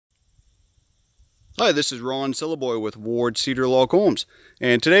Hi, this is Ron Sillaboy with Ward Cedar Log Homes,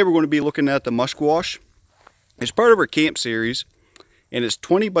 and today we're going to be looking at the Musquash. It's part of our camp series, and it's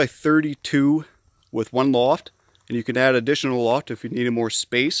 20 by 32 with one loft, and you can add additional loft if you needed more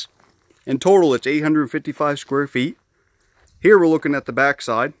space. In total, it's 855 square feet. Here we're looking at the back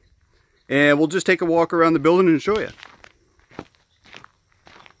side, and we'll just take a walk around the building and show you.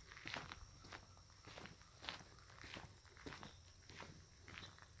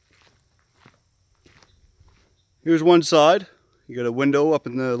 Here's one side. You got a window up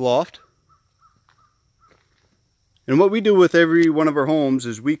in the loft. And what we do with every one of our homes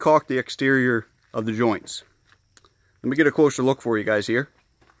is we caulk the exterior of the joints. Let me get a closer look for you guys here.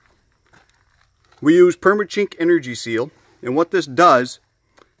 We use Permachink Energy Seal, and what this does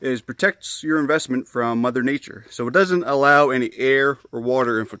is protects your investment from Mother Nature. So it doesn't allow any air or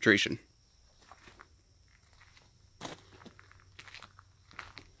water infiltration.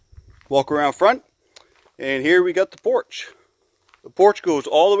 Walk around front. And here we got the porch. The porch goes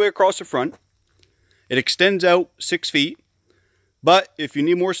all the way across the front. It extends out 6 feet, but if you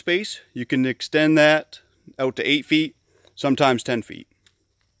need more space, you can extend that out to 8 feet, sometimes 10 feet.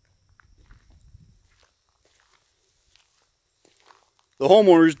 The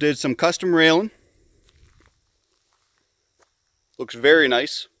homeowners did some custom railing. Looks very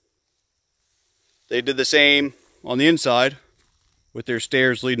nice. They did the same on the inside with their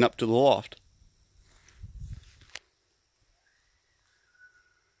stairs leading up to the loft.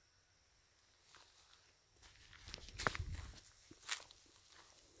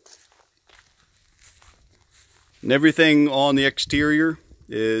 And everything on the exterior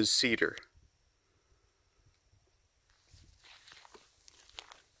is cedar.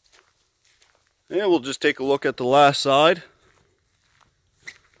 And we'll just take a look at the last side.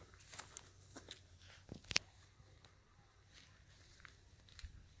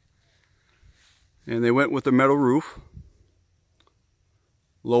 And they went with a metal roof.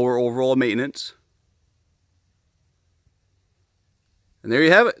 Lower overall maintenance. And there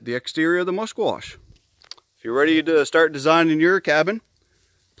you have it, the exterior of the Musquash. If you're ready to start designing your cabin,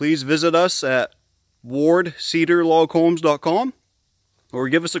 please visit us at wardcedarloghomes.com or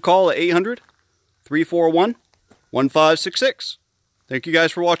give us a call at 800-341-1566. Thank you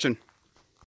guys for watching.